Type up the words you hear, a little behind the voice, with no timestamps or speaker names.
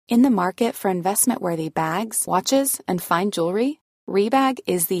In the market for investment-worthy bags, watches, and fine jewelry, Rebag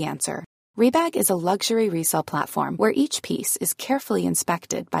is the answer. Rebag is a luxury resale platform where each piece is carefully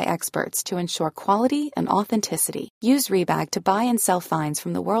inspected by experts to ensure quality and authenticity. Use Rebag to buy and sell finds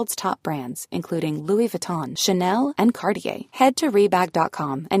from the world's top brands, including Louis Vuitton, Chanel, and Cartier. Head to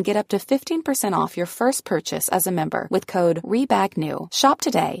Rebag.com and get up to 15% off your first purchase as a member with code REBAGNEW. Shop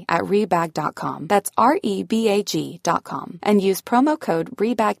today at Rebag.com. That's REBAG.com. And use promo code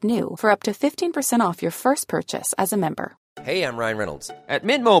REBAGNEW for up to 15% off your first purchase as a member. Hey, I'm Ryan Reynolds. At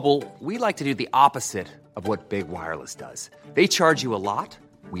Mint Mobile, we like to do the opposite of what Big Wireless does. They charge you a lot,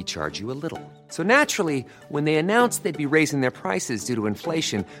 we charge you a little. So naturally, when they announced they'd be raising their prices due to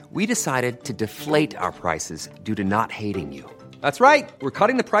inflation, we decided to deflate our prices due to not hating you. That's right. We're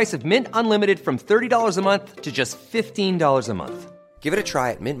cutting the price of Mint Unlimited from $30 a month to just $15 a month. Give it a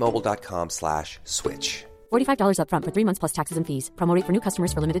try at mintmobile.com/switch. $45 up front for 3 months plus taxes and fees. Promo rate for new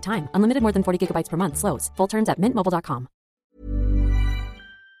customers for limited time. Unlimited more than 40 gigabytes per month. Slows full terms at mintmobile.com.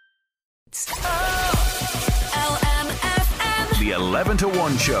 LMFM. The 11 to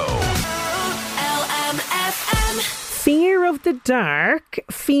 1 show. LMFM. Fear of the dark,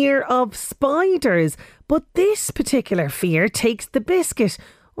 fear of spiders. But this particular fear takes the biscuit.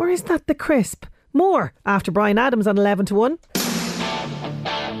 Or is that the crisp? More after Bryan Adams on 11 to 1.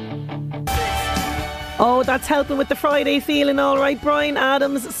 Oh, that's helping with the Friday feeling, all right. Bryan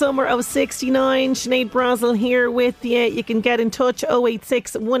Adams, Summer of 69. Sinead Brazel here with you. You can get in touch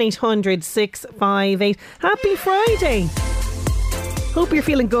 086 1800 658. Happy Friday. Hope you're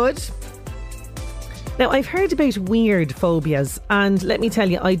feeling good. Now, I've heard about weird phobias, and let me tell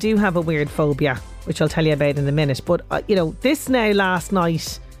you, I do have a weird phobia, which I'll tell you about in a minute. But, this now last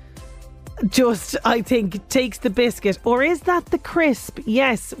night just, I think, takes the biscuit. Or is that the crisp?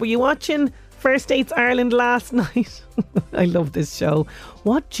 Yes. Were you watching First Dates Ireland last night? I love this show.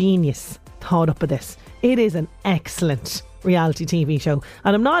 What genius thought up of this? It is an excellent reality TV show.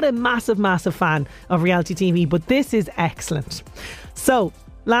 And I'm not a massive fan of reality TV, but this is excellent. So,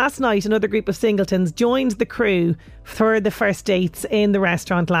 last night, another group of singletons joined the crew for the first dates in the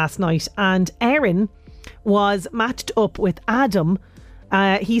restaurant last night. And Erin was matched up with Adam.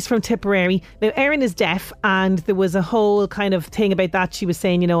 He's from Tipperary. Now, Erin is deaf, and there was a whole kind of thing about that. She was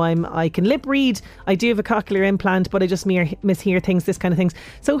saying, I can lip read, I do have a cochlear implant, but I just mishear things, this kind of things.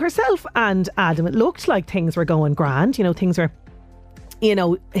 So herself and Adam, it looked like things were going grand. Things were, they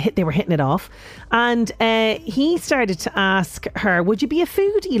were hitting it off. And he started to ask her, would you be a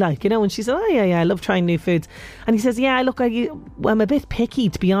foodie, And she said, oh, yeah, I love trying new foods. And he says, yeah, look, I'm a bit picky,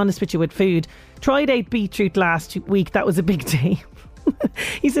 to be honest with you, with food. Tried out beetroot last week. That was a big day.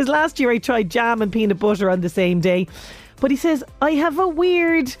 He says, last year I tried jam and peanut butter on the same day. But he says, I have a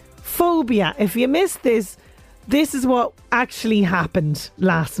weird phobia. If you missed this is what actually happened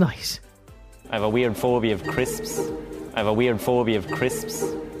last night. I have a weird phobia of crisps.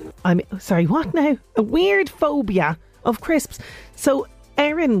 I'm sorry, what now? A weird phobia of crisps. So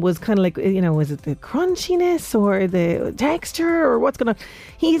Erin was kind of like, is it the crunchiness or the texture or what's going on?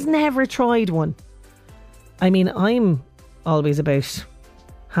 He's never tried one. I mean, I'm always about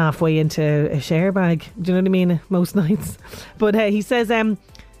halfway into a share bag. Do you know what I mean? Most nights. But he says,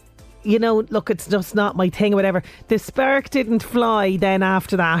 look, it's just not my thing or whatever. The spark didn't fly then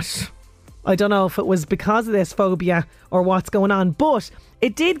after that. I don't know if it was because of this phobia or what's going on, but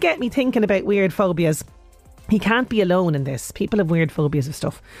it did get me thinking about weird phobias. He can't be alone in this. People have weird phobias of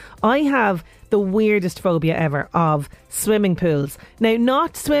stuff. I have the weirdest phobia ever of swimming pools. Now,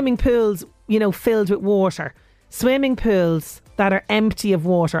 not swimming pools, filled with water. Swimming pools that are empty of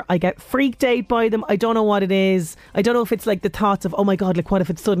water. I get freaked out by them. I don't know what it is. I don't know if it's like the thoughts of, oh my God, what if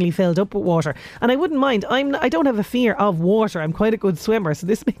it's suddenly filled up with water? And I wouldn't mind. I don't have a fear of water. I'm quite a good swimmer, so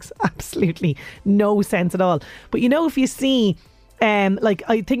this makes absolutely no sense at all. But if you see,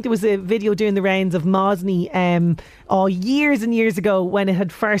 I think there was a video doing the rounds of Mosney years and years ago when it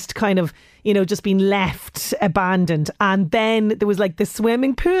had first kind of, just been left abandoned. And then there was like the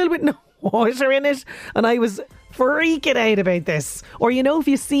swimming pool with no water in it. And I was freaking out about this. Or if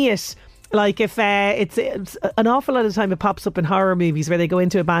you see it, like if it's an awful lot of time it pops up in horror movies where they go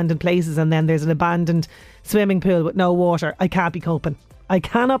into abandoned places and then there's an abandoned swimming pool with no water. I can't be coping. I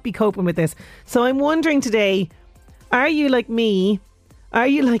cannot be coping with this. So I'm wondering today, are you like me? Are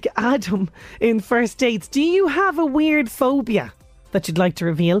you like Adam in First Dates? Do you have a weird phobia that you'd like to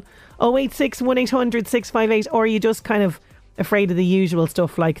reveal? 086 1800 658, or are you just kind of afraid of the usual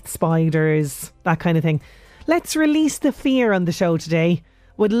stuff like spiders, that kind of thing? Let's release the fear on the show today.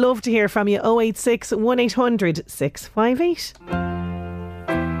 Would love to hear from you. 086 1800 658.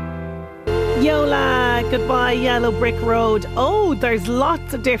 Yola, Goodbye Yellow Brick Road. Oh, there's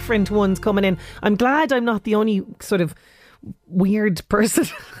lots of different ones coming in. I'm glad I'm not the only sort of weird person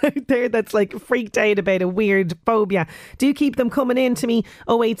out there that's like freaked out about a weird phobia. Do keep them coming in to me.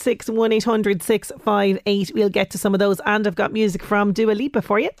 086 1800 658. We'll get to some of those, and I've got music from Dua Lipa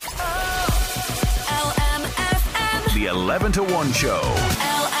for you. LMFM. The 11 to 1 show.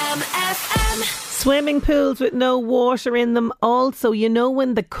 LMFM. Swimming pools with no water in them. Also, you know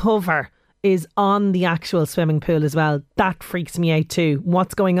when the cover is on the actual swimming pool as well. That freaks me out too.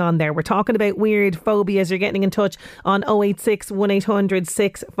 What's going on there? We're talking about weird phobias. You're getting in touch on 086 1800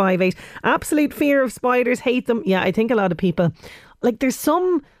 658. Absolute fear of spiders. Hate them. Yeah, I think a lot of people... Like there's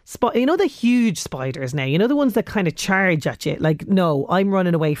some, you know the huge spiders now, you know the ones that kind of charge at you. Like no, I'm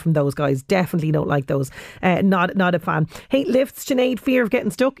running away from those guys. Definitely don't like those. Not a fan. Hate lifts, Sinead, fear of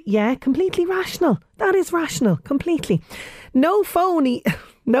getting stuck. Yeah, completely rational. That is rational, completely. No phone,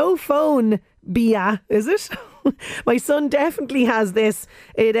 Bia, is it? My son definitely has this.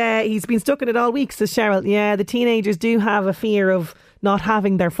 He's been stuck in it all week, says Cheryl. Yeah, the teenagers do have a fear of not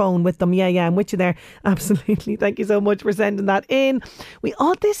having their phone with them. Yeah, I'm with you there. Absolutely. Thank you so much for sending that in.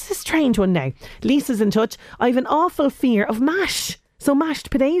 This is a strange one now. Lisa's in touch. I have an awful fear of mash. So mashed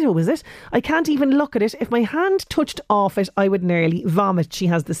potato, is it? I can't even look at it. If my hand touched off it, I would nearly vomit. She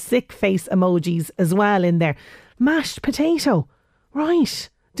has the sick face emojis as well in there. Mashed potato. Right.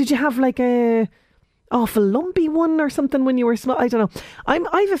 Did you have like a awful lumpy one or something when you were small? I don't know. I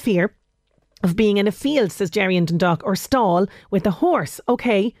have a fear of being in a field, says Jerry in Dundalk, or stall with a horse.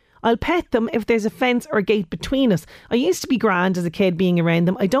 Okay, I'll pet them if there's a fence or gate between us. I used to be grand as a kid being around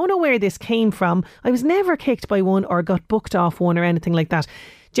them. I don't know where this came from. I was never kicked by one or got booked off one or anything like that.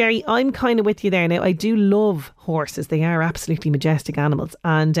 Jerry, I'm kind of with you there now. I do love horses. They are absolutely majestic animals.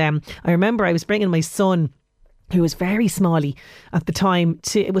 And I remember I was bringing my son, who was very smally at the time,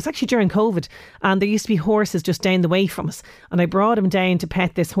 it was actually during COVID, and there used to be horses just down the way from us, and I brought him down to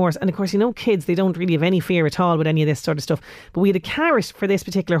pet this horse. And of course, you know, kids, they don't really have any fear at all with any of this sort of stuff, but we had a carrot for this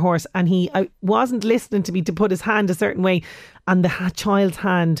particular horse, and I wasn't listening to me to put his hand a certain way, and the child's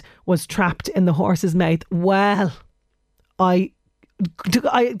hand was trapped in the horse's mouth. Well, I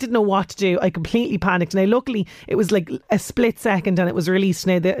didn't know what to do. I completely panicked. Now luckily it was like a split second and it was released.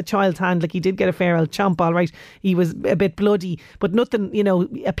 Now the child's hand, like, he did get a fair old chomp, all right. He was a bit bloody, but nothing, you know,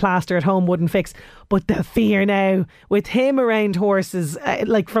 a plaster at home wouldn't fix. But the fear now with him around horses,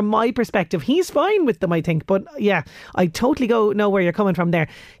 like from my perspective, he's fine with them, I think. But yeah, I totally know where you're coming from there.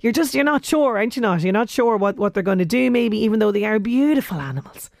 You're not sure, aren't you not? You're not sure what they're going to do maybe, even though they are beautiful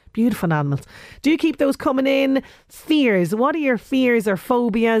animals. Beautiful animals. Do keep those coming in. Fears. What are your fears or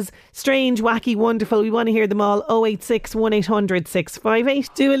phobias? Strange, wacky, wonderful. We want to hear them all. 086 1800 658.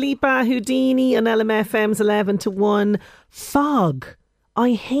 Dua Lipa, Houdini on LMFM's 11 to 1. Fog.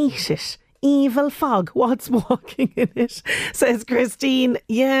 I hate it. Evil fog. What's walking in it? Says Christine.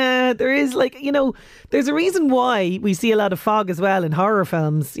 Yeah, there is, like, you know, there's a reason why we see a lot of fog as well in horror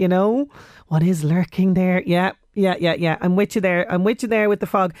films, you know. What is lurking there? Yeah. I'm with you there. I'm with you there with the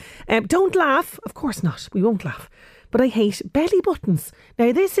fog. Don't laugh. Of course not. We won't laugh. But I hate belly buttons.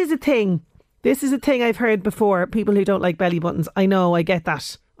 Now, this is a thing. This is a thing I've heard before. People who don't like belly buttons. I know, I get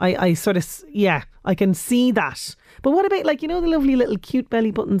that. I sort of, yeah, I can see that. But what about, like, you know, the lovely little cute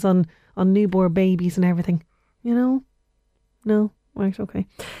belly buttons on newborn babies and everything? You know? No? Right, okay.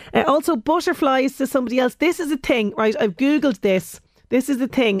 Also, butterflies, to somebody else. This is a thing, right? I've Googled this. This is a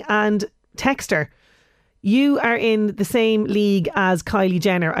thing. And Texter, you are in the same league as Kylie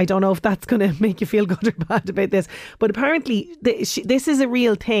Jenner. I don't know if that's going to make you feel good or bad about this, but apparently this is a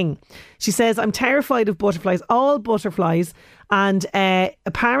real thing. She says, I'm terrified of butterflies, all butterflies. And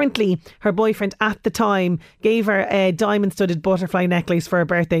apparently her boyfriend at the time gave her a diamond-studded butterfly necklace for her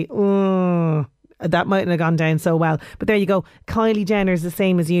birthday. That mightn't have gone down so well. But there you go. Kylie Jenner's the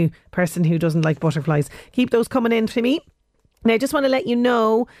same as you, person who doesn't like butterflies. Keep those coming in to me. Now, I just want to let you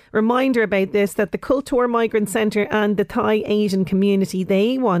know, reminder about this, that the Kultur Migrant Centre and the Thai Asian community,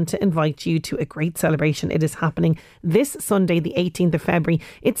 they want to invite you to a great celebration. It is happening this Sunday, the 18th of February.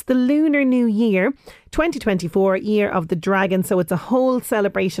 It's the Lunar New Year, 2024, Year of the Dragon. So it's a whole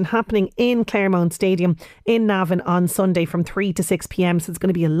celebration happening in Claremont Stadium in Navan on Sunday from 3 to 6 p.m. So it's going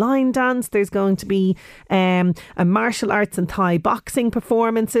to be a line dance. There's going to be a martial arts and Thai boxing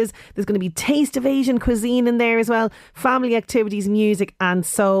performances. There's going to be taste of Asian cuisine in there as well. Family activities, music and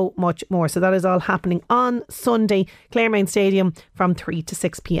so much more. So that is all happening on Sunday, Claremont Stadium from 3 to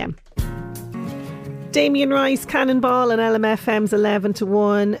 6 p.m. Damien Rice, Cannonball and LMFM's 11 to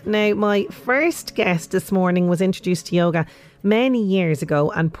 1. Now, my first guest this morning was introduced to yoga many years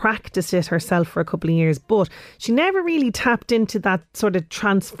ago and practiced it herself for a couple of years, but she never really tapped into that sort of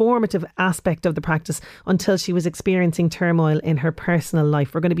transformative aspect of the practice until she was experiencing turmoil in her personal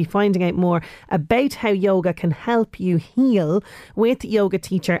life. We're going to be finding out more about how yoga can help you heal with yoga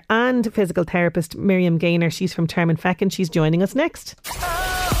teacher and physical therapist Miriam Gaynor. She's from Termonfeckin. She's joining us next.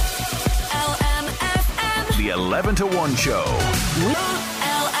 The 11 to 1 show.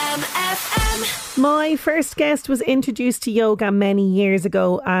 My first guest was introduced to yoga many years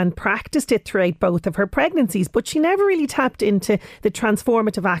ago and practiced it throughout both of her pregnancies, but she never really tapped into the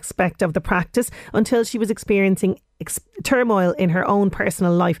transformative aspect of the practice until she was experiencing turmoil in her own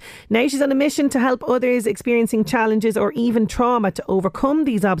personal life. Now she's on a mission to help others experiencing challenges or even trauma to overcome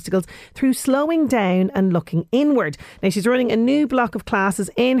these obstacles through slowing down and looking inward. Now she's running a new block of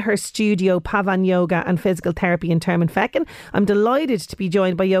classes in her studio, Pavan Yoga and Physical Therapy in Termonfeckin. I'm delighted to be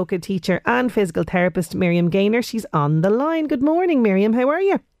joined by yoga teacher and physical therapist Miriam Gaynor. She's on the line. Good morning, Miriam. How are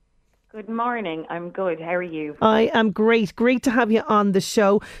you? Good morning. I'm good. How are you? I am great. Great to have you on the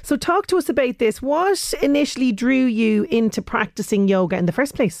show. So talk to us about this. What initially drew you into practicing yoga in the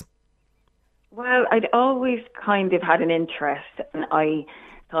first place? Well, I'd always kind of had an interest, and I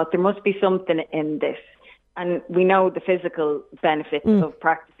thought there must be something in this. And we know the physical benefits of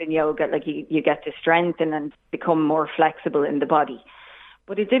practicing yoga, like you get to strengthen and become more flexible in the body.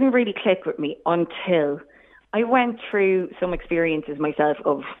 But it didn't really click with me until I went through some experiences myself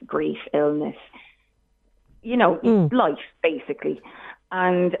of grief, illness, life basically.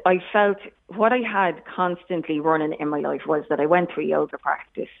 And I felt what I had constantly running in my life was that I went to a yoga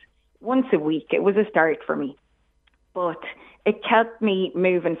practice once a week. It was a start for me, but it kept me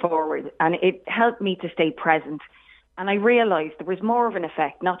moving forward and it helped me to stay present. And I realised there was more of an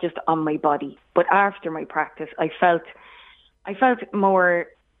effect, not just on my body, but after my practice, I felt more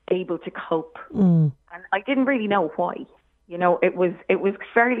able to cope. And I didn't really know why. It was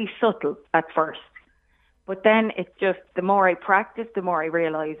fairly subtle at first. But then the more I practiced, the more I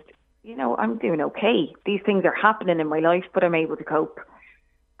realised, I'm doing okay. These things are happening in my life, but I'm able to cope.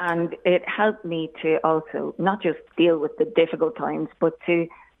 And it helped me to also not just deal with the difficult times, but to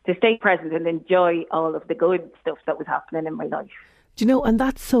stay present and enjoy all of the good stuff that was happening in my life. Do you know, and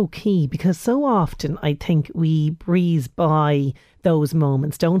that's so key, because so often I think we breeze by those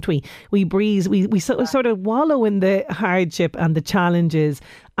moments, don't we? We sort of wallow in the hardship and the challenges,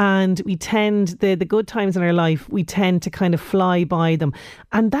 and we tend, the good times in our life, we tend to kind of fly by them.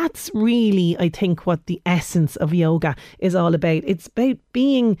 And that's really, I think, what the essence of yoga is all about. It's about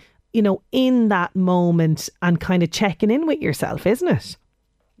being, in that moment and kind of checking in with yourself, isn't it?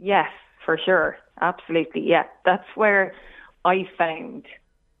 Yes, for sure. Absolutely. Yeah. That's where I found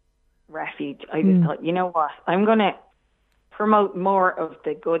refuge. I just thought, you know what, I'm going to promote more of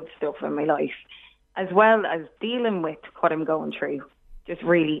the good stuff in my life, as well as dealing with what I'm going through. Just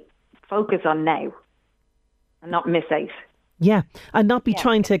really focus on now and not miss out. Yeah, and not be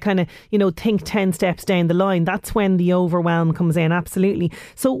trying to kind of, think 10 steps down the line. That's when the overwhelm comes in, absolutely.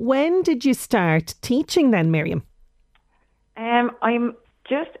 So when did you start teaching then, Miriam? I'm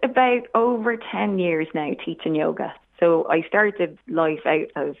just about over 10 years now teaching yoga. So I started life out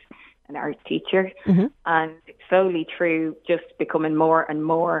as an art teacher, and slowly through just becoming more and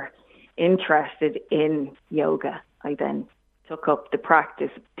more interested in yoga, I then took up the practice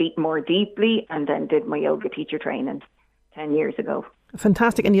more deeply and then did my yoga teacher training 10 years ago.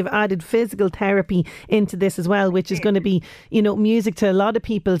 Fantastic. And you've added physical therapy into this as well, which is going to be, music to a lot of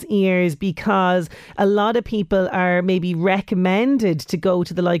people's ears, because a lot of people are maybe recommended to go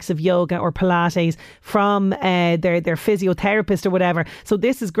to the likes of yoga or Pilates from their physiotherapist or whatever. So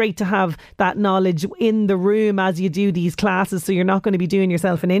this is great to have that knowledge in the room as you do these classes, so you're not going to be doing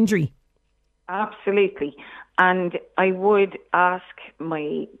yourself an injury. Absolutely. And I would ask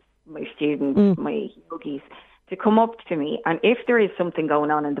my students, my yogis, to come up to me, and if there is something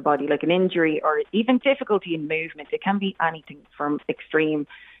going on in the body, like an injury or even difficulty in movement, it can be anything from extreme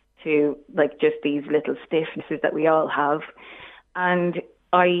to like just these little stiffnesses that we all have. And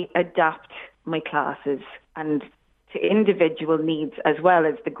I adapt my classes and to individual needs as well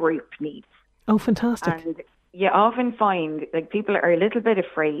as the group needs. Oh, fantastic. And you often find like people are a little bit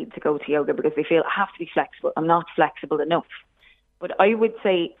afraid to go to yoga because they feel I have to be flexible. I'm not flexible enough. But I would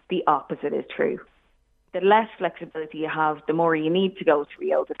say the opposite is true. The less flexibility you have, the more you need to go to a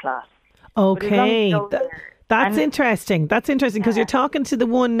yoga class. Okay, That's interesting. That's interesting because you're talking to the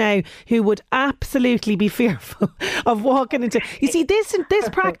one now who would absolutely be fearful of walking into. You see, this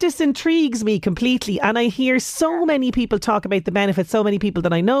practice intrigues me completely, and I hear so many people talk about the benefits. So many people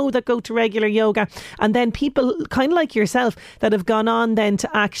that I know that go to regular yoga, and then people kind of like yourself that have gone on then to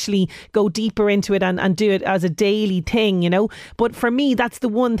actually go deeper into it and do it as a daily thing, you know. But for me, that's the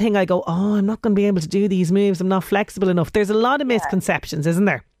one thing I go, oh, I'm not going to be able to do these moves. I'm not flexible enough. There's a lot of misconceptions, isn't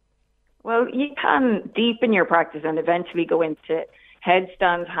there? Well, you can deepen your practice and eventually go into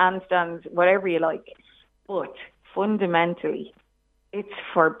headstands, handstands, whatever you like. But fundamentally, it's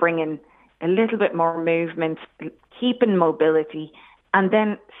for bringing a little bit more movement, keeping mobility, and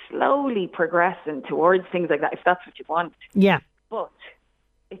then slowly progressing towards things like that, if that's what you want. Yeah. But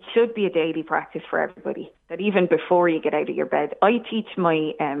it should be a daily practice for everybody, that even before you get out of your bed. I teach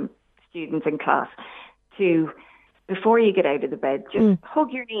my students in class to, before you get out of the bed, just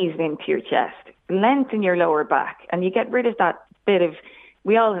hug your knees into your chest, lengthen your lower back, and you get rid of that bit of,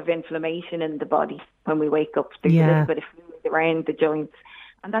 we all have inflammation in the body when we wake up. There's a little bit of fluid around the joints,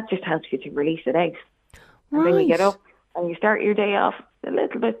 and that just helps you to release it out. And then you get up and you start your day off a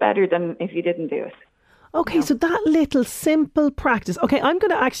little bit better than if you didn't do it. Okay, so that little simple practice. Okay, I'm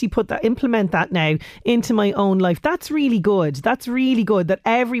going to actually implement that now into my own life. That's really good. That's really good that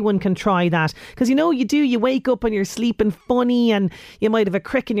everyone can try that. Because, you know, you wake up and you're sleeping funny and you might have a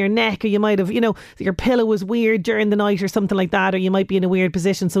crick in your neck, or you might have, you know, your pillow was weird during the night or something like that, or you might be in a weird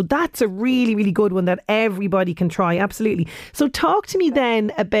position. So that's a really, really good one that everybody can try. Absolutely. So talk to me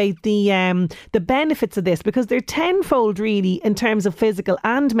then about the benefits of this, because they're tenfold really in terms of physical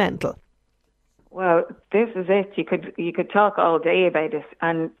and mental. Well, this is it. You could talk all day about it,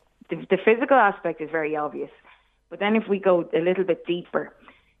 and the physical aspect is very obvious. But then if we go a little bit deeper,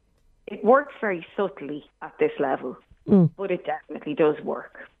 it works very subtly at this level, but it definitely does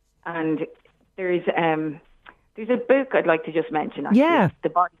work. And there's a book I'd like to just mention, actually. Yeah. The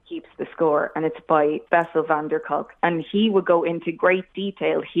Body Keeps the Score, and it's by Bessel van der Kolk. And he would go into great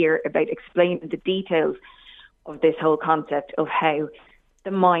detail here about explaining the details of this whole concept of how the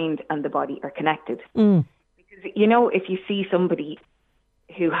mind and the body are connected. Because, you know, if you see somebody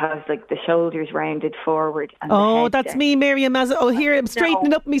who has like the shoulders rounded forward and the head that's down, me, Miriam. Here I'm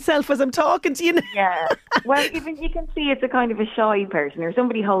straightening up myself as I'm talking to you. Yeah. Well, even you can see it's a kind of a shy person or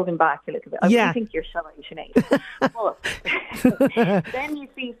somebody holding back a little bit. I don't think you're shy, Sinead. But then you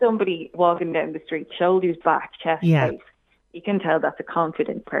see somebody walking down the street, shoulders back, chest out. You can tell that's a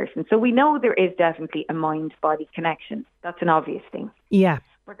confident person. So we know there is definitely a mind-body connection. That's an obvious thing. Yeah.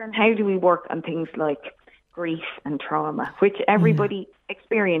 But then how do we work on things like grief and trauma, which everybody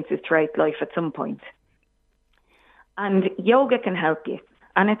experiences throughout life at some point? And yoga can help you.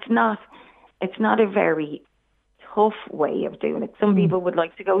 And it's not a very tough way of doing it. Some people would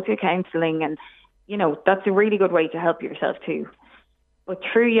like to go to counselling, and, you know, that's a really good way to help yourself too. But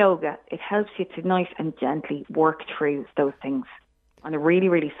through yoga, it helps you to nice and gently work through those things on a really,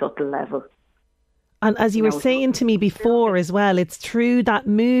 really subtle level. And as you were saying to me before as well, it's through that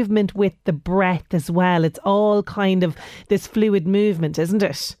movement with the breath as well. It's all kind of this fluid movement, isn't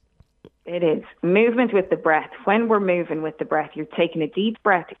it? It is. Movement with the breath. When we're moving with the breath, you're taking a deep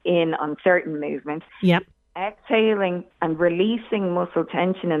breath in on certain movements. Yep. Exhaling and releasing muscle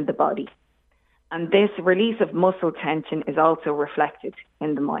tension in the body. And this release of muscle tension is also reflected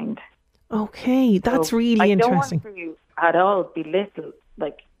in the mind. Okay, that's really interesting. I don't want to at all belittle,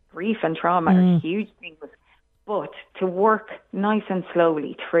 like, grief and trauma are huge things, but to work nice and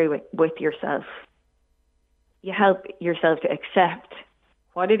slowly through it with yourself. You help yourself to accept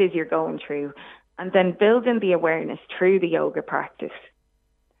what it is you're going through, and then building the awareness through the yoga practice.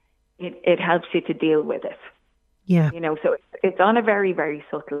 It helps you to deal with it. Yeah. You know, so it's on a very, very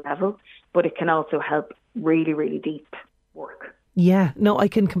subtle level, but it can also help really, really deep work. Yeah, no, I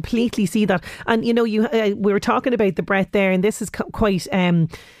can completely see that. And, you know, we were talking about the breath there, and this is quite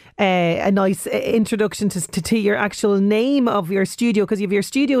a nice introduction to your actual name of your studio, because you have your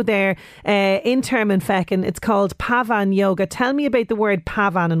studio there in Termonfeckin. It's called Pavan Yoga. Tell me about the word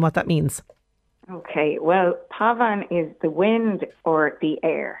Pavan and what that means. Okay, well, Pavan is the wind or the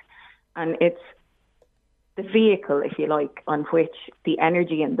air, and it's the vehicle, if you like, on which the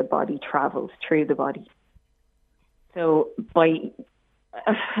energy in the body travels through the body. So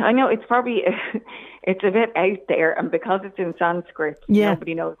I know it's probably, it's a bit out there, and because it's in Sanskrit,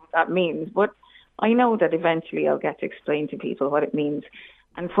 nobody knows what that means. But I know that eventually I'll get to explain to people what it means.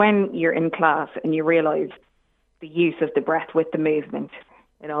 And when you're in class and you realise the use of the breath with the movement,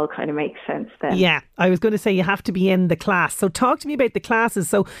 it all kind of makes sense then. Yeah, I was going to say you have to be in the class. So talk to me about the classes.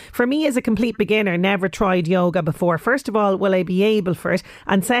 So for me as a complete beginner, never tried yoga before. First of all, will I be able for it?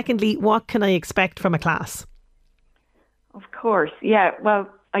 And secondly, what can I expect from a class? Of course, yeah. Well,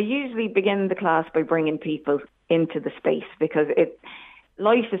 I usually begin the class by bringing people into the space because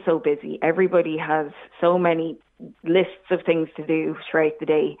life is so busy. Everybody has so many lists of things to do throughout the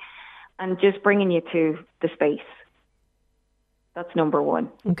day, and just bringing you to the space. That's number one.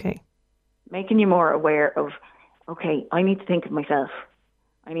 Okay. Making you more aware of, okay, I need to think of myself.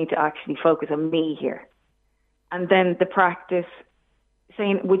 I need to actually focus on me here. And then the practice,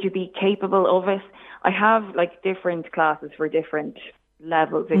 saying, would you be capable of it? I have like different classes for different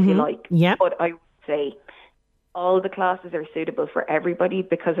levels, if you like. Yeah. But I would say all the classes are suitable for everybody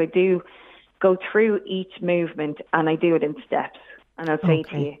because I do go through each movement and I do it in steps. And I'll say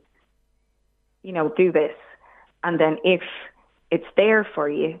to you, you know, do this. And then if it's there for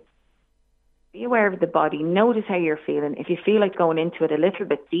you, be aware of the body. Notice how you're feeling. If you feel like going into it a little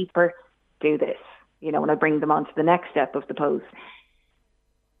bit deeper, do this. You know, and I bring them on to the next step of the pose.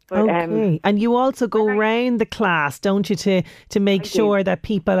 But, and you also go round the class, don't you, to make sure that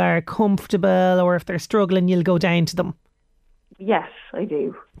people are comfortable, or if they're struggling, you'll go down to them. Yes, I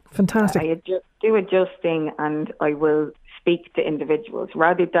do. Fantastic. I do adjusting, and I will speak to individuals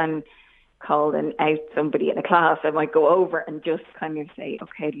rather than calling out somebody in a class. I might go over and just kind of say,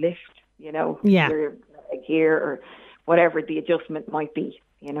 okay, lift, you know, your leg here, or whatever the adjustment might be.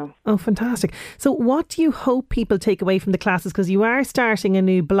 You know. Oh, fantastic. So what do you hope people take away from the classes? Because you are starting a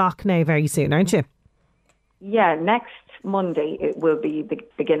new block now very soon, aren't you? Yeah, next Monday it will be the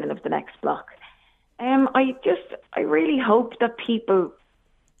beginning of the next block. I really hope that people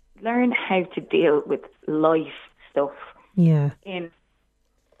learn how to deal with life stuff. Yeah. In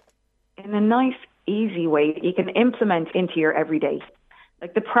a nice, easy way that you can implement into your everyday.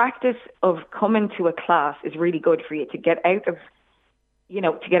 Like the practice of coming to a class is really good for you to get out of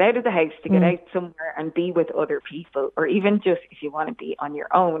the house, to get out somewhere and be with other people, or even just if you want to be on your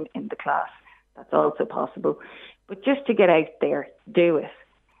own in the class, that's also possible. But just to get out there, do it.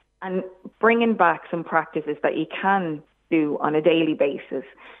 And bringing back some practices that you can do on a daily basis.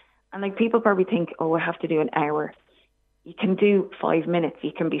 And like people probably think, oh, I have to do an hour. You can do 5 minutes.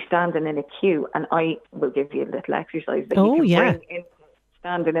 You can be standing in a queue, and I will give you a little exercise that you can bring in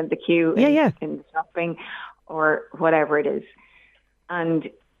standing in the queue in the shopping or whatever it is. And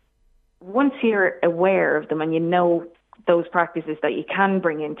once you're aware of them and you know those practices that you can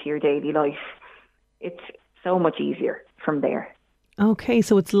bring into your daily life, it's so much easier from there. Okay,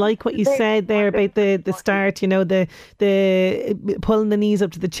 so it's like what you said there about the start, you know, the pulling the knees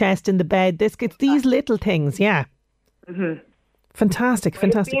up to the chest in the bed. It's these little things, yeah. Mm-hmm. Fantastic.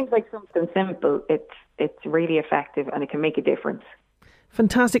 It seems like something simple. It's really effective and it can make a difference.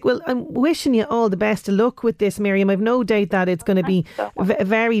 Fantastic. Well, I'm wishing you all the best of luck with this, Miriam. I've no doubt that it's going to be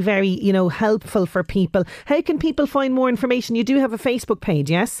very, very, you know, helpful for people. How can people find more information? You do have a Facebook page,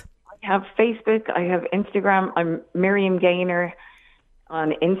 yes? I have Facebook. I have Instagram. I'm Miriam Gaynor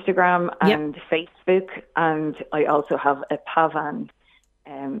on Instagram and Facebook. And I also have a Pavan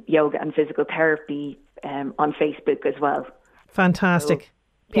yoga and physical therapy on Facebook as well. Fantastic. So,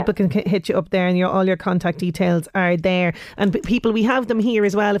 people can hit you up there, and all your contact details are there. And people, we have them here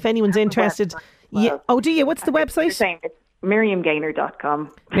as well if anyone's interested. Yeah. Oh, do you? What's the website? It's MiriamGaynor.com.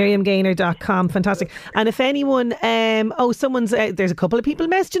 MiriamGaynor.com. Fantastic. And if anyone, there's a couple of people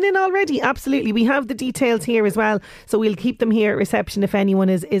messaging in already. Absolutely. We have the details here as well. So we'll keep them here at reception if anyone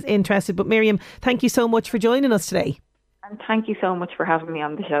is interested. But Miriam, thank you so much for joining us today. And thank you so much for having me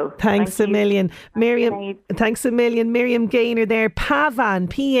on the show. Thanks a million. Miriam, thanks a million. Miriam Gaynor there. Pavan,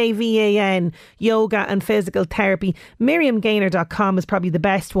 Pavan, yoga and physical therapy. MiriamGaynor.com is probably the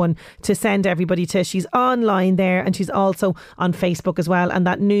best one to send everybody to. She's online there, and she's also on Facebook as well. And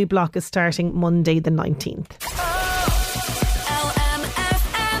that new block is starting Monday the 19th.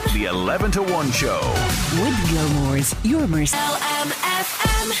 LMFM. The 11 to 1 show. With Gilmore's, your Mercy.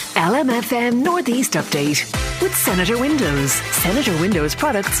 LMFM Northeast Update with Senator Windows. Senator Windows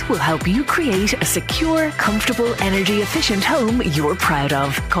products will help you create a secure, comfortable, energy efficient home you're proud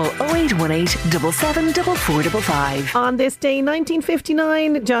of. Call 0818 77 4455. On this day,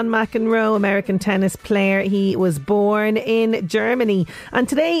 1959, John McEnroe, American tennis player, he was born in Germany. And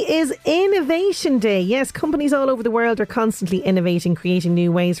today is Innovation Day. Yes, companies all over the world are constantly innovating, creating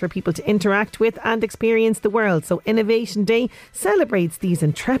new ways for people to interact with and experience the world. So Innovation Day celebrates these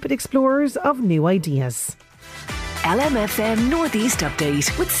intrepid explorers of new ideas. LMFM Northeast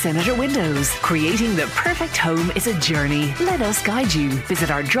Update with Senator Windows. Creating the perfect home is a journey. Let us guide you.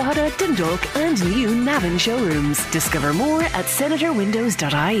 Visit our Drogheda, Dundalk and new Navan showrooms. Discover more at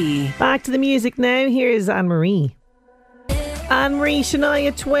senatorwindows.ie. Back to the music now. Here's Anne-Marie. Anne-Marie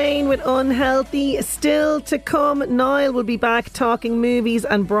Shania Twain with Unhealthy. Still to come, Niall will be back talking movies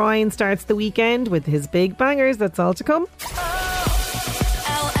and Brian starts the weekend with his big bangers. That's all to come.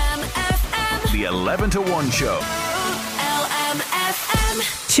 The 11 to 1 show.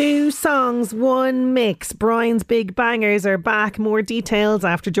 Two songs, one mix. Brian's big bangers are back. More details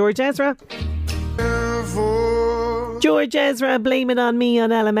after George Ezra. George Ezra, Blame It On Me on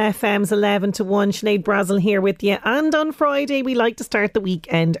LMFM's 11 to 1. Sinead Brazel here with you. And on Friday, we like to start the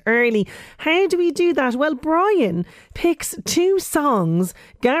weekend early. How do we do that? Well, Brian picks two songs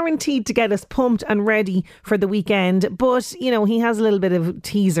guaranteed to get us pumped and ready for the weekend. But, you know, he has a little bit of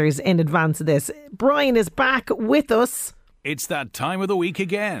teasers in advance of this. Brian is back with us. It's that time of the week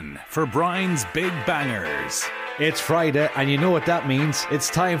again for Brian's Big Bangers. It's Friday and you know what that means. It's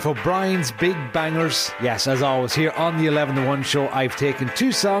time for Brian's Big Bangers. Yes, as always, here on the 11 to 1 show, I've taken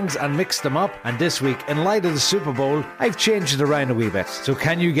two songs and mixed them up. And this week, in light of the Super Bowl, I've changed it around a wee bit. So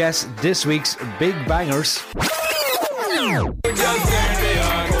can you guess this week's Big Bangers?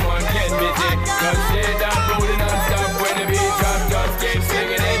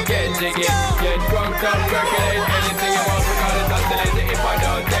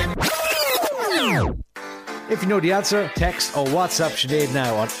 If you know the answer, text or WhatsApp Sinead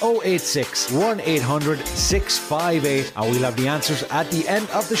now on 086 1800 658 and we'll have the answers at the end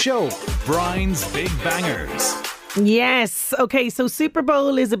of the show. Brian's Big Bangers. Yes. Okay, so Super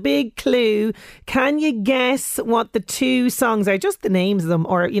Bowl is a big clue. Can you guess what the two songs are? Just the names of them,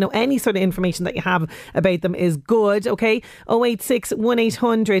 or, you know, any sort of information that you have about them is good. Okay, 086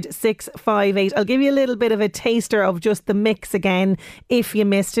 1800 658. I'll give you a little bit of a taster of just the mix again if you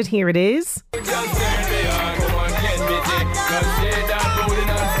missed it. Here it is.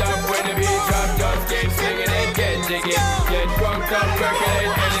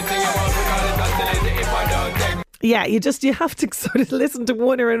 Yeah, you have to sort of listen to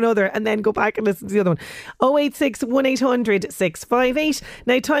one or another and then go back and listen to the other one. 086 1800 658.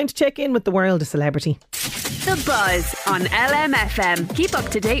 Now time to check in with the world of celebrity. The Buzz on LMFM. Keep up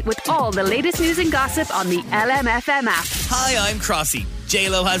to date with all the latest news and gossip on the LMFM app. Hi, I'm Crossy.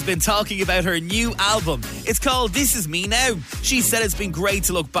 J-Lo has been talking about her new album. It's called This Is Me Now. She said it's been great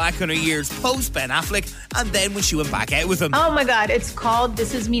to look back on her years post Ben Affleck and then when she went back out with him. Oh my God, it's called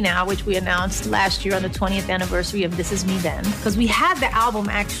This Is Me Now, which we announced last year on the 20th anniversary of This Is Me Then. Because we had the album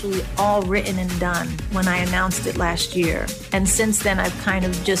actually all written and done when I announced it last year. And since then, I've kind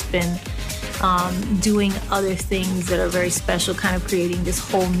of just been doing other things that are very special, kind of creating this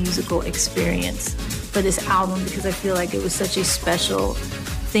whole musical experience for this album because I feel like it was such a special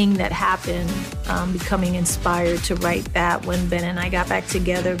thing that happened, becoming inspired to write that when Ben and I got back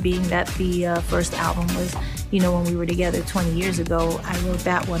together, being that the first album was, you know, when we were together 20 years ago, I wrote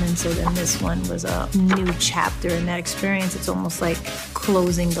that one. And so then this one was a new chapter in that experience. It's almost like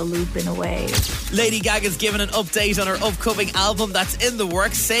closing the loop in a way. Lady Gaga's given an update on her upcoming album that's in the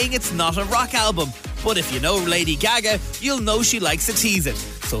works, saying it's not a rock album. But if you know Lady Gaga, you'll know she likes to tease it.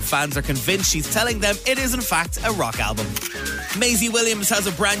 So fans are convinced she's telling them it is in fact a rock album. Maisie Williams has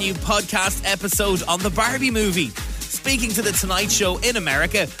a brand new podcast episode on the Barbie movie. Speaking to The Tonight Show in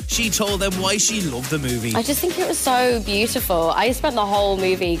America, she told them why she loved the movie. I just think it was so beautiful. I spent the whole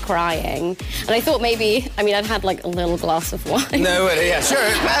movie crying. And I thought maybe, I'd had like a little glass of wine. No, yeah, sure,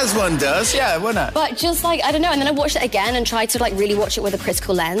 as one does. Yeah, why not? But just like, I don't know. And then I watched it again and tried to like really watch it with a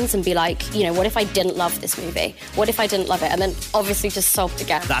critical lens and be like, you know, what if I didn't love this movie? What if I didn't love it? And then obviously just sobbed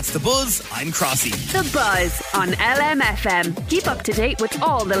again. That's The Buzz. I'm Crossy. The Buzz on LMFM. Keep up to date with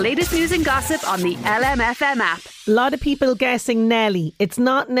all the latest news and gossip on the LMFM app. A lot of people guessing Nelly. It's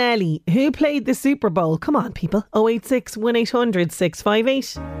not Nelly. Who played the Super Bowl? Come on, people. 086 1800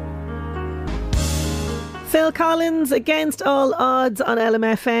 658. Phil Collins against all odds on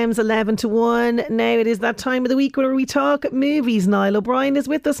LMFM's 11 to 1. Now it is that time of the week where we talk movies. Niall O'Brien is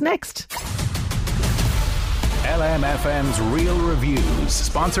with us next. LMFM's Real Reviews,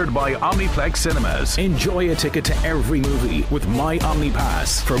 sponsored by Omniplex Cinemas. Enjoy a ticket to every movie with My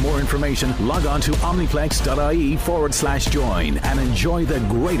OmniPass. For more information, log on to omniplex.ie/join and enjoy the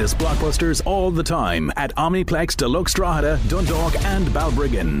greatest blockbusters all the time at Omniplex Deluxe Drogheda, Dundalk and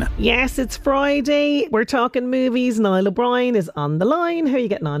Balbriggan. Yes, it's Friday. We're talking movies. Niall O'Brien is on the line. How are you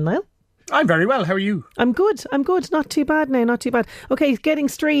getting on, Niall? I'm very well. How are you? I'm good. Not too bad now. Not too bad. Okay, getting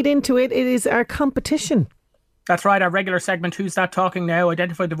straight into it. It is our competition. That's right, our regular segment, Who's That Talking Now?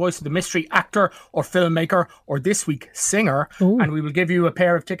 Identify the voice of the mystery actor or filmmaker or this week singer. And we will give you a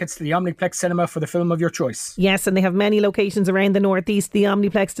pair of tickets to the Omniplex Cinema for the film of your choice. Yes, and they have many locations around the northeast. The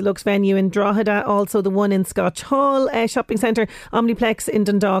Omniplex Deluxe venue in Drogheda, also the one in Scotch Hall Shopping Centre, Omniplex in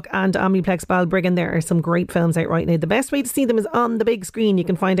Dundalk and Omniplex Balbriggan. There are some great films out right now. The best way to see them is on the big screen. You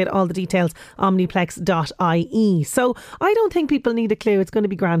can find out all the details, omniplex.ie. So I don't think people need a clue. It's going to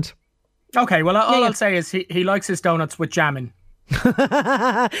be grand. Okay, well, all I'll say is he likes his donuts with jam in.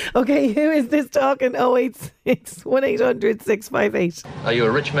 Okay, who is this talking? 086 1800 658. Are you a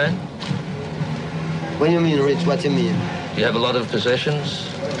rich man? When you mean rich, what you mean? Do you have a lot of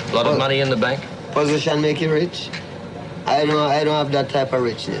possessions? A lot of money in the bank? Position make you rich? I don't have that type of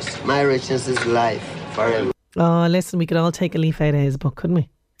richness. My richness is life forever. Oh, listen, we could all take a leaf out of his book, couldn't we?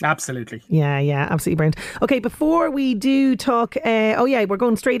 Absolutely. Yeah, absolutely brilliant. Okay, before we do talk, we're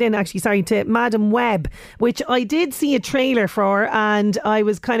going straight in to Madam Web, which I did see a trailer for, and I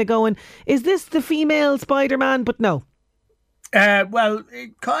was kind of going, is this the female Spider-Man? But no. Well,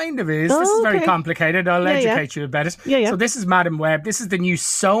 it kind of is. This is very complicated. I'll educate you about it. So this is Madam Web. This is the new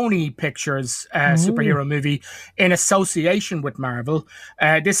Sony Pictures superhero movie in association with Marvel.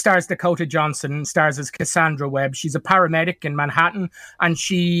 This stars Dakota Johnson, stars as Cassandra Webb. She's a paramedic in Manhattan, and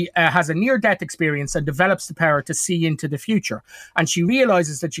she has a near-death experience and develops the power to see into the future. And she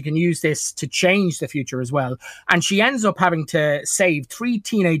realizes that she can use this to change the future as well. And she ends up having to save 3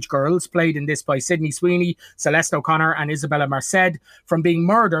 teenage girls, played in this by Sydney Sweeney, Celeste O'Connor, and Isabella Marced, from being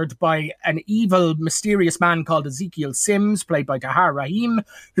murdered by an evil, mysterious man called Ezekiel Sims, played by Tahar Rahim,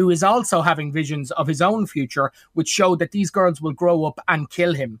 who is also having visions of his own future, which show that these girls will grow up and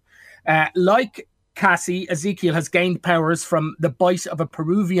kill him. Like Cassie, Ezekiel has gained powers from the bite of a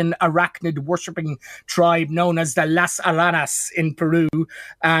Peruvian arachnid worshipping tribe known as the Las Alanas in Peru.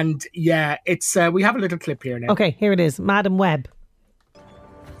 And it's we have a little clip here now. Okay, here it is. Madam Web.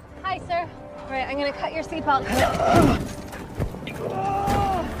 Hi, sir. All right, I'm going to cut your seatbelt.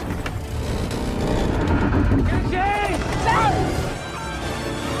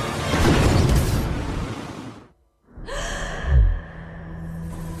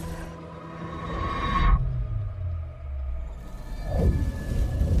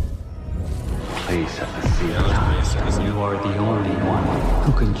 Place at the sea of time. You are the only one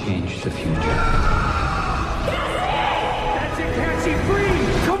who can change the future. That's it, Cassie!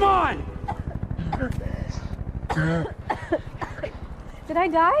 Freeze! Come on! Did I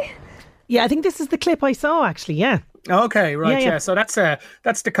die? Yeah, I think this is the clip I saw, actually, yeah. Okay, right, yeah. So that's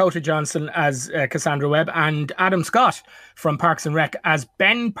Dakota Johnson as Cassandra Webb, and Adam Scott from Parks and Rec as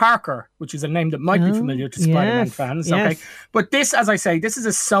Ben Parker, which is a name that might be familiar to Spider-Man fans. Okay, but this, as I say, this is a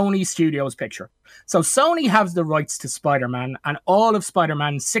Sony Studios picture. So Sony has the rights to Spider-Man and all of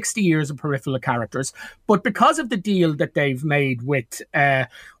Spider-Man's 60 years of peripheral characters, but because of the deal that they've made with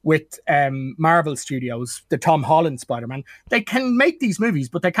Marvel Studios, the Tom Holland Spider-Man, they can make these movies,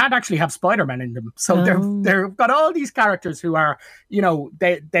 but they can't actually have Spider-Man in them. So they've got all these characters who are,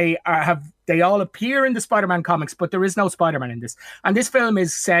 they all appear in the Spider-Man comics, but there is no Spider-Man in this. And this film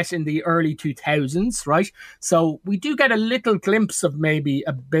is set in the early 2000s, right? So we do get a little glimpse of maybe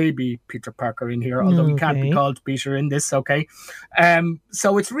a baby Peter Parker in here, although he can't be called Peter in this, okay?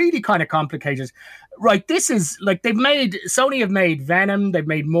 So it's really kind of complicated. Right, this is like Sony have made Venom, they've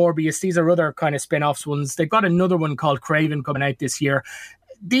made Morbius, these are other kind of spin-offs ones. They've got another one called Kraven coming out this year.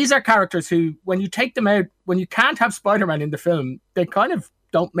 These are characters who, when you take them out, when you can't have Spider-Man in the film, they kind of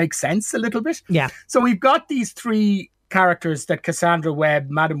don't make sense a little bit. Yeah. So we've got these 3 characters that Cassandra Webb,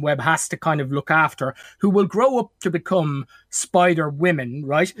 Madam Web, has to kind of look after, who will grow up to become Spider Women,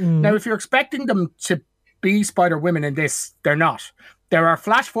 right? Now, if you're expecting them to be Spider Women in this, they're not. There are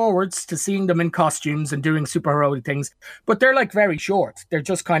flash forwards to seeing them in costumes and doing superhero things, but they're like very short. They're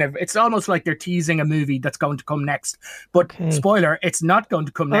just kind of, it's almost like they're teasing a movie that's going to come next. But spoiler, it's not going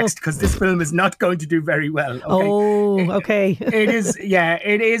to come next because this film is not going to do very well. Okay? It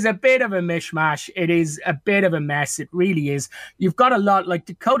is a bit of a mishmash. It is a bit of a mess. It really is. You've got a lot, like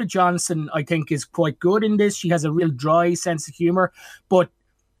Dakota Johnson, I think, is quite good in this. She has a real dry sense of humor, but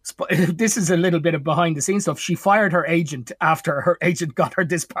this is a little bit of behind the scenes stuff. She fired her agent after her agent got her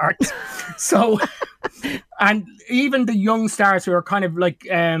this part. So, and even the young stars who are kind of like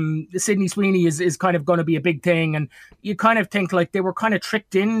Sydney Sweeney is kind of going to be a big thing, and you kind of think like they were kind of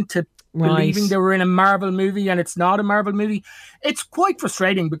tricked into believing they were in a Marvel movie and it's not a Marvel movie. It's quite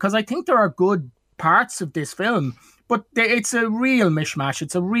frustrating because I think there are good parts of this film, but it's a real mishmash.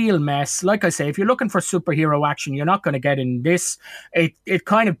 It's a real mess. Like I say, if you're looking for superhero action, you're not going to get in this. It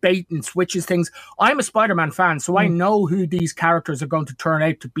kind of bait and switches things. I'm a Spider-Man fan, so I know who these characters are going to turn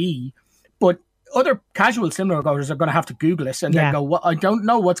out to be. But other casual cinema goers are going to have to Google it and then go, well, I don't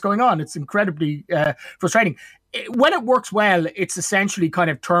know what's going on. It's incredibly frustrating. When it works well, it's essentially kind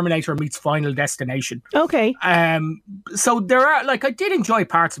of Terminator meets Final Destination. Okay. So there are, like, I did enjoy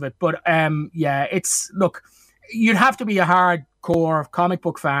parts of it, but look, you'd have to be a hardcore comic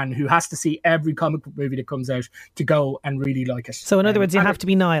book fan who has to see every comic book movie that comes out to go and really like it. So in other words, you have to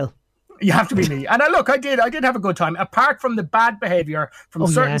be Niall. You have to be me. And I did have a good time. Apart from the bad behaviour from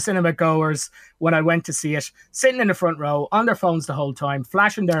certain cinema goers when I went to see it, sitting in the front row, on their phones the whole time,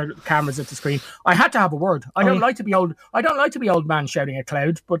 flashing their cameras at the screen. I had to have a word. I don't like to be old man shouting at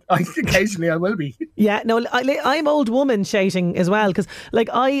cloud, but occasionally I will be. Yeah, no, I'm old woman shouting as well, because like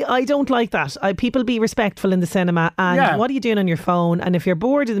I don't like that. People be respectful in the cinema, and what are you doing on your phone? And if you're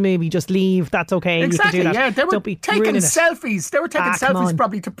bored of the movie, just leave. That's okay. Exactly. You can do that. Yeah, they were taking selfies. They were taking selfies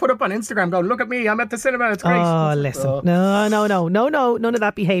probably to put up on Instagram, going, look at me, I'm at the cinema, it's great. Oh, listen. No, none of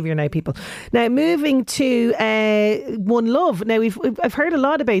that behaviour now, people. Now, moving to One Love. Now, I've heard a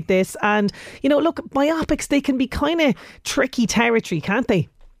lot about this, and, you know, look, biopics, they can be kind of tricky territory, can't they?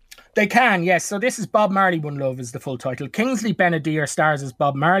 They can, yes. So this is Bob Marley, One Love is the full title. Kingsley Ben-Adir stars as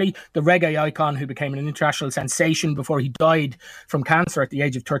Bob Marley, the reggae icon who became an international sensation before he died from cancer at the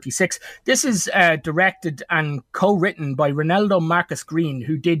age of 36. This is directed and co-written by Ronaldo Marcus Green,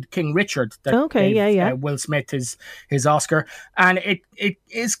 who did King Richard. That gave Will Smith his Oscar. And it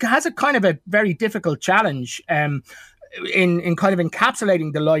has a kind of a very difficult challenge in kind of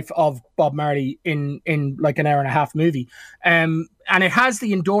encapsulating the life of Bob Marley in like an hour and a half movie. And it has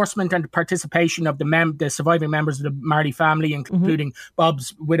the endorsement and participation of the surviving members of the Marley family, including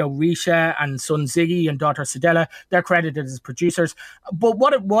Bob's widow Risha and son Ziggy and daughter Sedella. They're credited as producers. But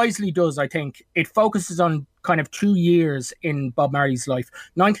what it wisely does, I think, it focuses on kind of 2 years in Bob Marley's life,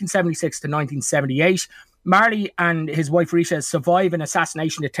 1976 to 1978. Marley and his wife Risha survive an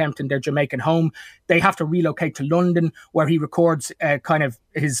assassination attempt in their Jamaican home. They have to relocate to London, where he records kind of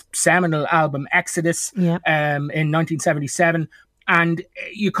his seminal album Exodus in 1977. And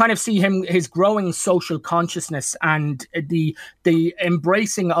you kind of see his growing social consciousness and the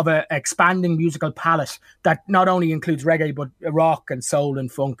embracing of an expanding musical palette that not only includes reggae, but rock and soul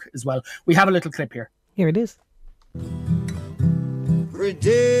and funk as well. We have a little clip here. Here it is.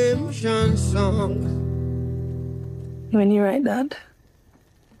 Redemption songs. When you write that?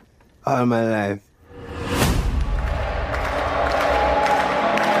 All my life.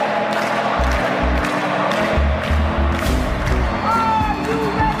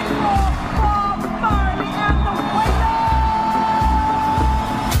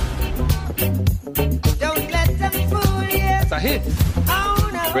 It's a hit.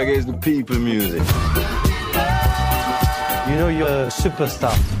 Reggae is the people music. You know you're a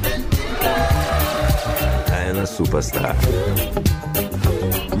superstar. I am a superstar.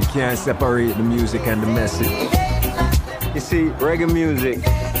 You can't separate the music and the message. You see, reggae music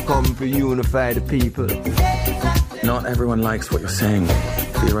come to unify the people. Not everyone likes what you're saying.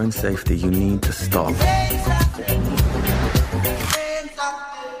 For your own safety, you need to stop.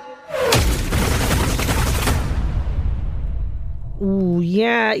 Ooh,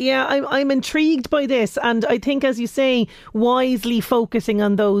 yeah. I'm intrigued by this, and I think, as you say, wisely focusing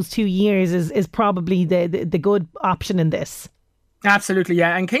on those 2 years is probably the good option in this. Absolutely,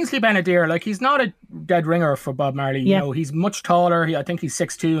 yeah. And Kingsley Ben-Adir, like, he's not a dead ringer for Bob Marley. You know, he's much taller. I think he's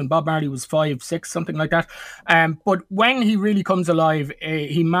 6'2", and Bob Marley was 5'6", something like that. But when he really comes alive,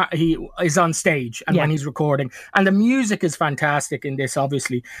 he is on stage and when he's recording. And the music is fantastic in this,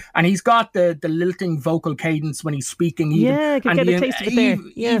 obviously. And he's got the lilting vocal cadence when he's speaking. Even. Yeah, I can get a taste of it there.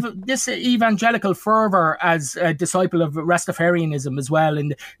 Even this evangelical fervour as a disciple of Rastafarianism as well,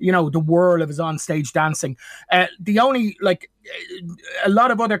 and, you know, the whirl of his on-stage dancing. The only, like, a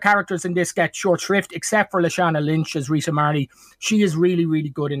lot of other characters in this get short shrift, except for Lashana Lynch as Rita Marley. She is really, really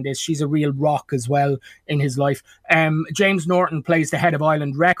good in this. She's a real rock as well in his life. James Norton plays the head of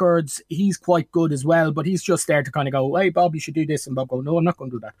Island Records. He's quite good as well, but he's just there to kind of go, hey, Bob, you should do this. And Bob go, no, I'm not going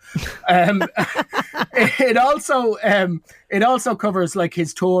to do that. It also covers like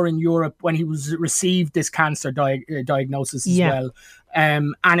his tour in Europe when he received this cancer diagnosis as well.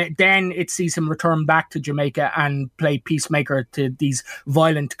 And it sees him return back to Jamaica and play peacemaker to these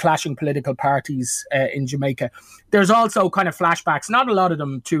violent clashing political parties in Jamaica. There's also kind of flashbacks, not a lot of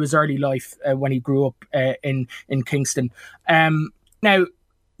them, to his early life when he grew up in Kingston. Now,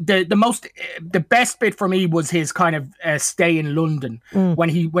 the best bit for me was his kind of stay in London when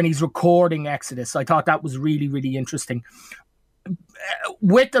he's recording Exodus. I thought that was really, really interesting.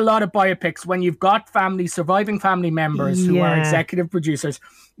 with a lot of biopics, when you've got surviving family members who are executive producers,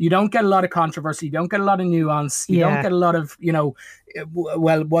 you don't get a lot of controversy, you don't get a lot of nuance, you don't get a lot of,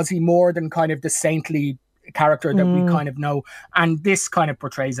 well, was he more than kind of the saintly character that we kind of know? And this kind of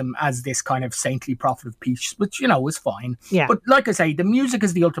portrays him as this kind of saintly prophet of peace, which, is fine. Yeah. But like I say, the music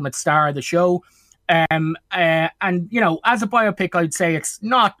is the ultimate star of the show. And as a biopic, I'd say it's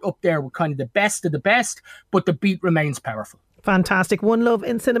not up there with kind of the best of the best, but the beat remains powerful. Fantastic. One Love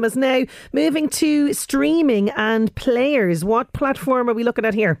in cinemas now. Moving to streaming and players. What platform are we looking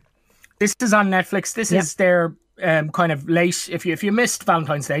at here? This is on Netflix. This is their kind of late. If you missed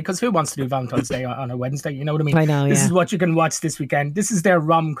Valentine's Day, because who wants to do Valentine's Day on a Wednesday? You know what I mean? I know. This is what you can watch this weekend. This is their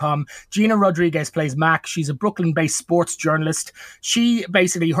rom-com. Gina Rodriguez plays Mac. She's a Brooklyn-based sports journalist. She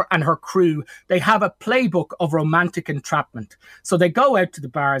basically, her crew, they have a playbook of romantic entrapment. So they go out to the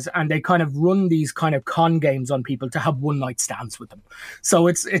bars and they kind of run these kind of con games on people to have one-night stands with them. So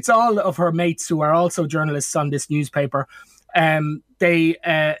it's all of her mates who are also journalists on this newspaper.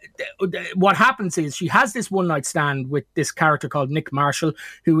 What happens is she has this one-night stand with this character called Nick Marshall,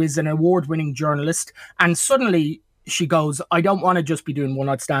 who is an award-winning journalist, and suddenly she goes, I don't want to just be doing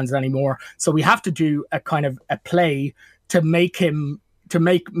one-night stands anymore, so we have to do a kind of a play to make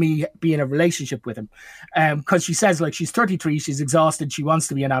me be in a relationship with him. Because she says, like, she's 33, she's exhausted, she wants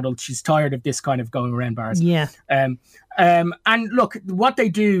to be an adult, she's tired of this kind of going around bars. Yeah. And look, what they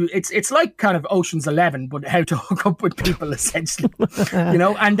do, it's like kind of Ocean's 11, but how to hook up with people, essentially,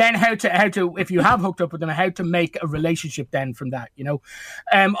 and then how to, if you have hooked up with them, how to make a relationship then from that,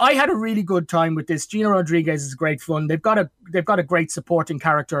 I had a really good time with this. Gina Rodriguez is great fun. They've got a great supporting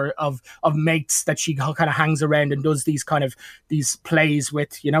character of mates that she kind of hangs around and does these plays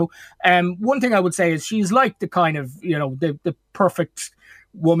with, one thing I would say is she's like the kind of, the perfect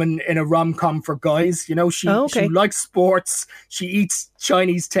woman in a rom-com for guys. She likes sports, she eats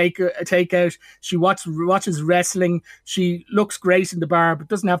Chinese takeout, she watches wrestling, she looks great in the bar but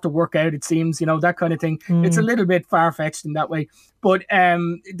doesn't have to work out, it seems, that kind of thing. It's a little bit far-fetched in that way, but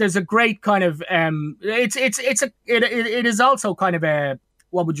there's a great kind of it is also kind of a,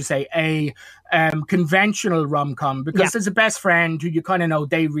 what would you say, a conventional rom-com, because there's a best friend who you kind of know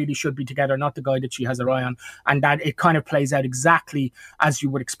they really should be together, not the guy that she has her eye on, and that it kind of plays out exactly as you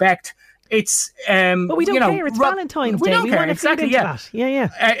would expect. It's but we don't care. It's Valentine's Day. We want to exactly. Feed into that. Yeah.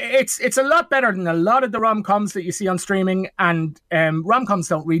 It's a lot better than a lot of the rom-coms that you see on streaming, and rom-coms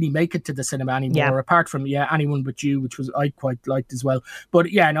don't really make it to the cinema anymore. Apart from Anyone But You, which I quite liked as well. But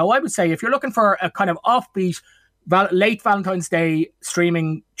I would say if you're looking for a kind of offbeat late Valentine's Day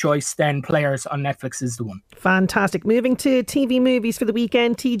streaming choice, then Players on Netflix is the one. Fantastic. Moving to TV movies for the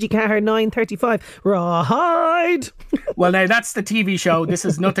weekend. TG Cahir 9:35. Rawhide. Well, now that's the TV show. This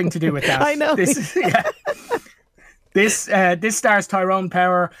has nothing to do with that. I know. This stars Tyrone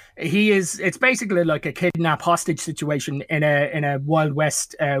Power. It's basically like a kidnap hostage situation in a Wild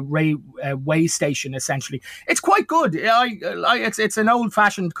West way station, essentially. It's quite good. It's an old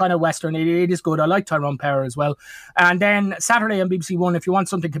fashioned kind of Western. It is good. I like Tyrone Power as well. And then Saturday on BBC One, if you want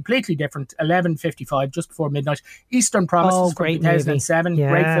something completely different, 11:55, just before midnight, Eastern Promises from 2007. Yeah.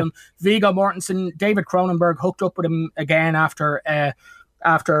 Great film. Viggo Mortensen, David Cronenberg hooked up with him again after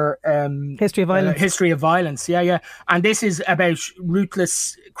History of Violence. History of Violence, yeah. And this is about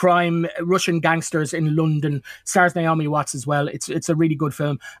ruthless crime, Russian gangsters in London. Stars Naomi Watts as well. It's a really good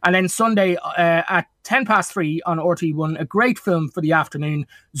film. And then Sunday at 3:10 on RT1, a great film for the afternoon,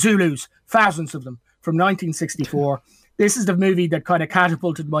 Zulus, thousands of them, from 1964. This is the movie that kind of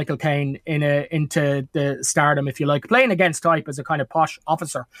catapulted Michael Caine into the stardom, if you like, playing against type as a kind of posh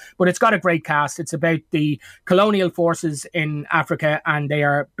officer. But it's got a great cast. It's about the colonial forces in Africa, and they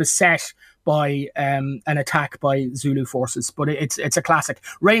are beset by an attack by Zulu forces. But it's a classic.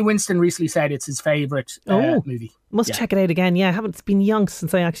 Ray Winston recently said it's his favourite movie. Must check it out again. Yeah, I haven't been young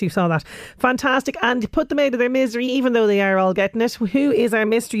since I actually saw that. Fantastic. And put them out of their misery, even though they are all getting it. Who is our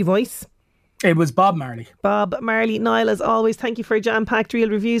mystery voice? It was Bob Marley. Bob Marley. Niall, as always, thank you for a jam-packed Real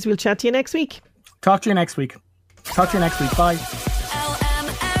Reviews. We'll chat to you next week. Talk to you next week. Bye.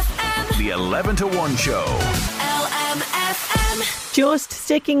 The 11 to 1 show. Just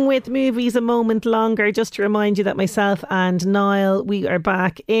sticking with movies a moment longer, just to remind you that myself and Niall, we are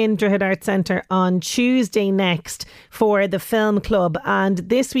back in Drogheda Arts Centre on Tuesday next for the film club, and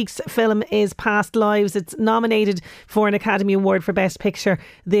this week's film is Past Lives. It's nominated for an Academy Award for Best Picture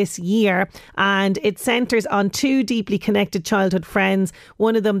this year, and it centres on two deeply connected childhood friends.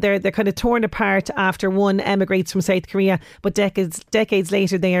 One of them, they're kind of torn apart after one emigrates from South Korea, but decades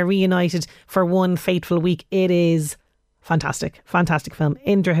later they are reunited for one fateful week. It is fantastic film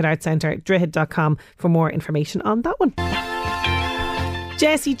in Drogheda Arts Centre. Drogheda.com for more information on that one.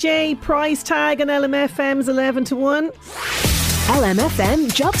 Jessie J, price tag on LMFM's 11 to 1.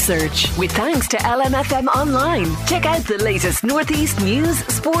 LMFM Job Search. With thanks to LMFM Online. Check out the latest Northeast news,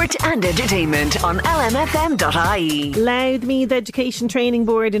 sport and entertainment on lmfm.ie. Loudmead Education Training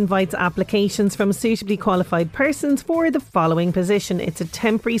Board invites applications from suitably qualified persons for the following position. It's a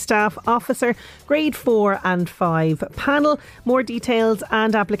temporary staff officer, grade 4 and 5 panel. More details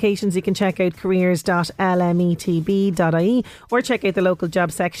and applications you can check out careers.lmetb.ie or check out the local job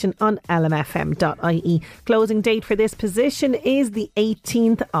section on lmfm.ie. Closing date for this position is the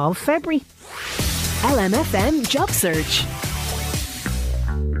 18th of February. LMFM Job Search.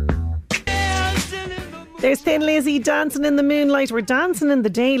 There's Thin Lizzy, Dancing in the Moonlight. We're dancing in the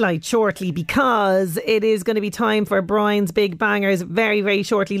daylight shortly because it is going to be time for Brian's Big Bangers very, very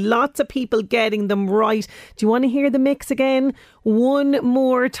shortly. Lots of people getting them right. Do you want to hear the mix again? One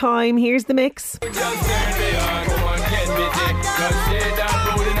more time. Here's the mix.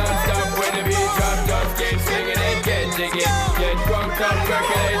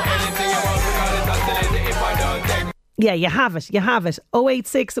 Yeah, you have it.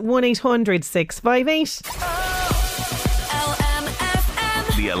 086 1800 658.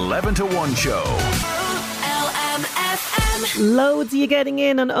 The 11 to 1 show. Loads of you getting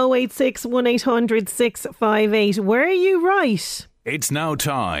in on 086 1800 658. Were you right? It's now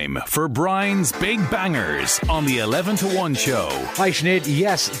time for Brian's Big Bangers on the 11 to 1 show. Hi Sinead,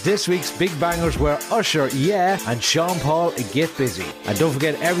 yes, this week's Big Bangers were Usher, Yeah, and Sean Paul, Get Busy. And don't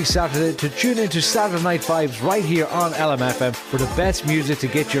forget every Saturday to tune into Saturday Night Vibes right here on LMFM for the best music to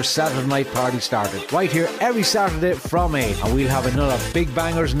get your Saturday night party started. Right here every Saturday from 8. And we'll have another Big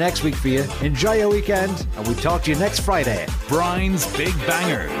Bangers next week for you. Enjoy your weekend and we'll talk to you next Friday. Brian's Big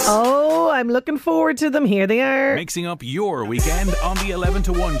Bangers. Oh, I'm looking forward to them. Here they are. Mixing up your weekend on the 11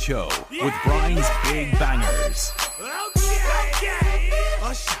 to 1 show with Brian's Big Bangers.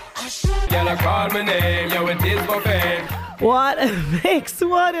 What a mix,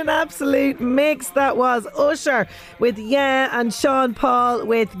 what an absolute mix that was. Usher with Yeah and Sean Paul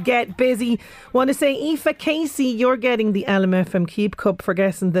with Get Busy. Want to say Aoife Casey, you're getting the LMFM Keep Cup for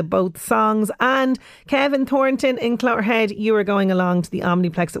guessing the both songs, and Kevin Thornton in Clotterhead, you were going along to the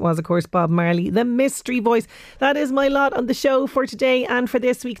Omniplex. It was of course Bob Marley, the mystery voice. That is my lot on the show for today and for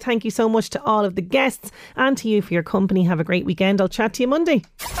this week. Thank you so much to all of the guests and to you for your company. Have a great weekend. I'll chat to you Monday.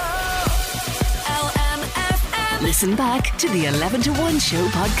 Listen back to the 11 to 1 show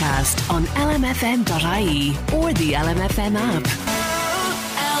podcast on lmfm.ie or the LMFM app.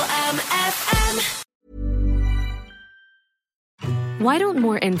 Why don't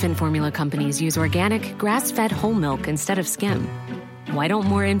more infant formula companies use organic, grass-fed whole milk instead of skim? Why don't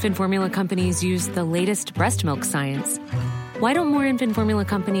more infant formula companies use the latest breast milk science? Why don't more infant formula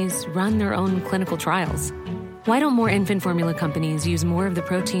companies run their own clinical trials? Why don't more infant formula companies use more of the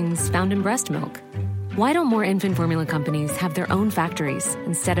proteins found in breast milk? Why don't more infant formula companies have their own factories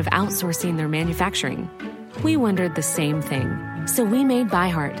instead of outsourcing their manufacturing? We wondered the same thing. So we made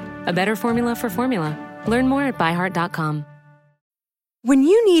ByHeart, a better formula for formula. Learn more at byheart.com. When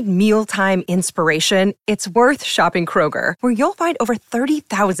you need mealtime inspiration, it's worth shopping Kroger, where you'll find over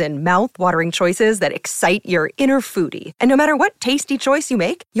 30,000 mouth-watering choices that excite your inner foodie. And no matter what tasty choice you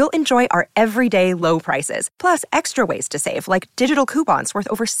make, you'll enjoy our everyday low prices, plus extra ways to save, like digital coupons worth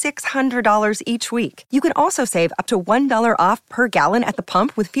over $600 each week. You can also save up to $1 off per gallon at the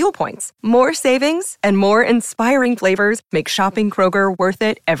pump with fuel points. More savings and more inspiring flavors make shopping Kroger worth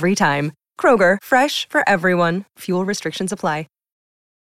it every time. Kroger, fresh for everyone. Fuel restrictions apply.